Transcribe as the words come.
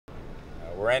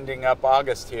We're ending up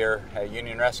August here at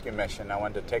Union Rescue Mission. I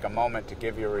wanted to take a moment to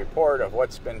give you a report of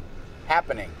what's been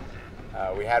happening.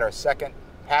 We had our second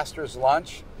pastor's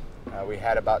lunch. We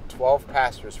had about 12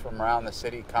 pastors from around the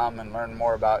city come and learn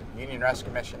more about Union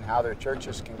Rescue Mission, how their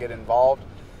churches can get involved.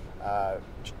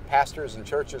 Pastors and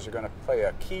churches are going to play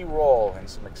a key role in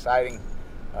some exciting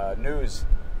news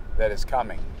that is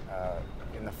coming.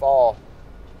 In the fall,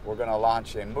 we're going to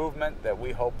launch a movement that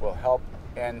we hope will help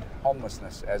end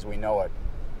homelessness as we know it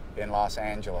in Los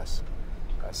Angeles.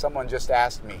 Someone just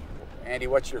asked me, Andy,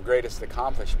 what's your greatest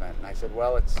accomplishment? And I said,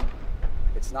 well,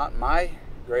 it's not my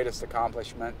greatest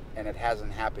accomplishment, and it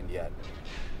hasn't happened yet.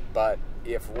 But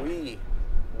if we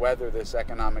weather this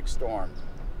economic storm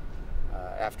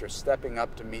after stepping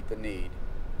up to meet the need,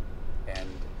 and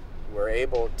we're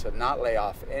able to not lay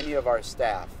off any of our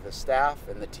staff, the staff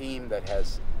and the team that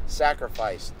has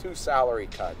sacrificed 2 salary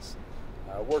cuts,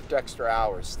 worked extra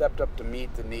hours, stepped up to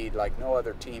meet the need like no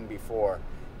other team before,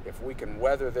 if we can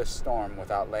weather this storm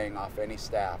without laying off any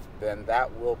staff, then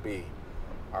that will be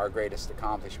our greatest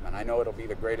accomplishment. I know it'll be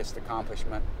the greatest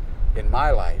accomplishment in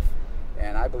my life,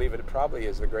 and I believe it probably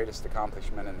is the greatest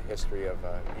accomplishment in the history of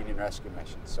Union Rescue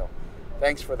Mission. So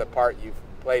thanks for the part you've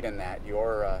played in that.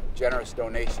 Your generous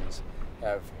donations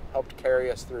have helped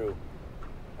carry us through,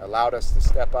 allowed us to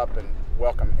step up and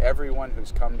welcome everyone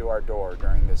who's come to our door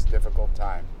during this difficult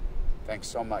time. Thanks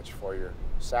so much for your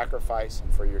sacrifice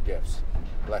and for your gifts.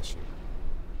 Bless you.